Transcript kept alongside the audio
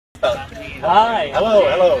Hi. Hello,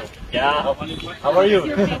 hello. Yeah. How are you?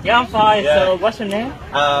 Yeah, I'm fine. Yeah. So, what's your name?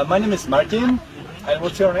 My name is Martin. And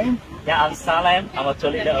what's your name? Yeah, I'm Salem. I'm a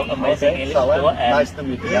tour leader of Amazing Okay, English Salem. Tour. And Nice to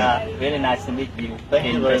meet you. Yeah, really nice to meet you. Thank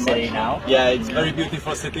in you very the city much. now. Yeah, it's very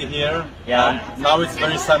beautiful city here. Yeah. Now it's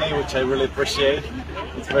very sunny, which I really appreciate.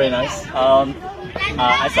 It's very nice.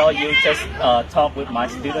 I saw you just talk with my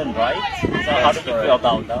student, right? So, how do you feel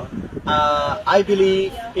about that? I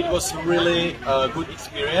believe it was really a good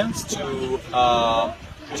experience to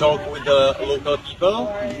talk with the local people,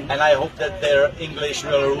 and I hope that their English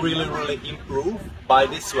will really improve by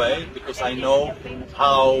this way, because I know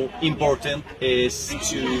how important it is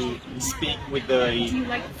to speak with the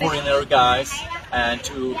foreigner guys and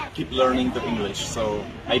to keep learning the English. So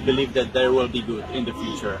I believe that there will be good in the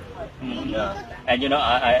future. Yeah. And you know,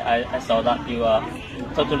 I saw that you are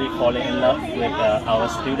totally falling in love with our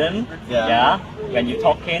student. Yeah. When you're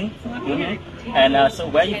talking. And so,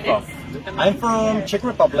 where are you from? I'm from Czech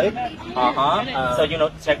Republic. So you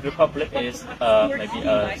know, Czech Republic is maybe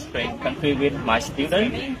a strange country with my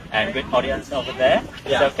student and with audience over there.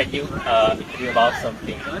 Yeah. So can you interview about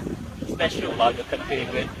something special about your country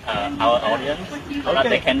with our audience so that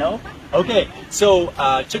they can know? Okay, so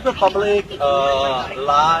Czech Republic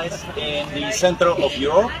lies in the center of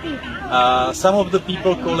Europe. Some of the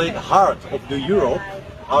people call it heart of the Europe.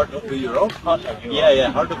 Heart of the Europe. Heart of Europe. Yeah,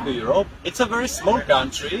 heart of the Europe. It's a very small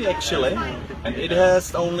country actually, and it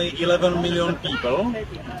has only 11 million people,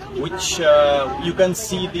 which you can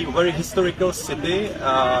see the very historical city.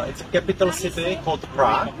 It's a capital city called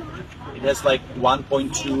Prague. It has like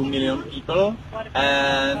 1.2 million people,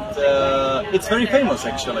 and it's very famous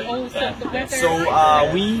actually. Yeah. So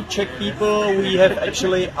we Czech people, we have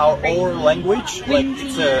actually our own language, like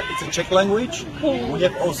it's a Czech language. We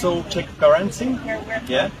have also Czech currency.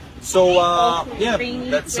 Yeah. So yeah,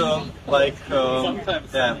 that's like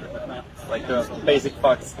basic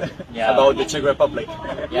facts about the Czech Republic.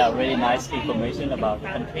 Yeah, really nice information about the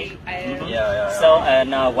country. Yeah. So,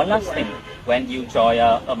 and one last thing, when you join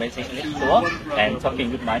Amazing English Tour and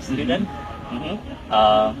talking with my student,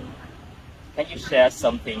 can you share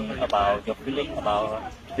something about your feeling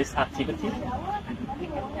about this activity?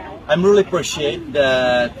 I'm really appreciate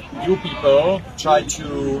that you people try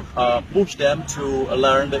to push them to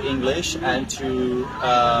learn the English and to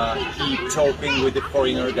keep talking with the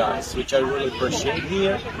foreigner guys, which I really appreciate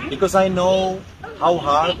here, because I know how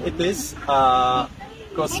hard it is.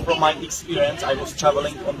 Because from my experience, I was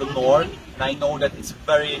traveling on the north, and I know that it's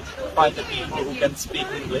very find the people who can speak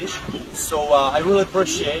English. So I really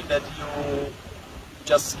appreciate that you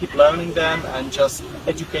just keep learning them and just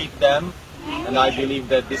educate them. And I believe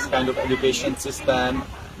that this kind of education system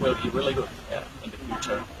will be really good in the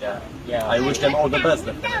future. Yeah. I wish them all the best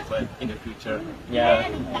definitely in the future. Yeah,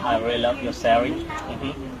 I really love your sharing.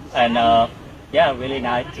 And yeah, really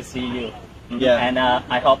nice to see you. Yeah. And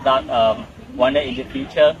I hope that one day in the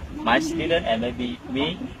future, my student and maybe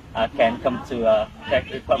me can come to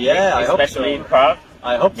Czech Republic, especially in Prague.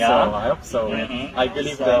 I hope so. I hope so. I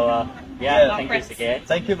believe that. Yeah, thank you again.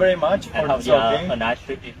 Thank you very much for talking. A nice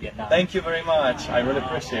trip in Vietnam. Thank you very much. I really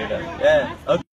appreciate it. Yeah. Okay.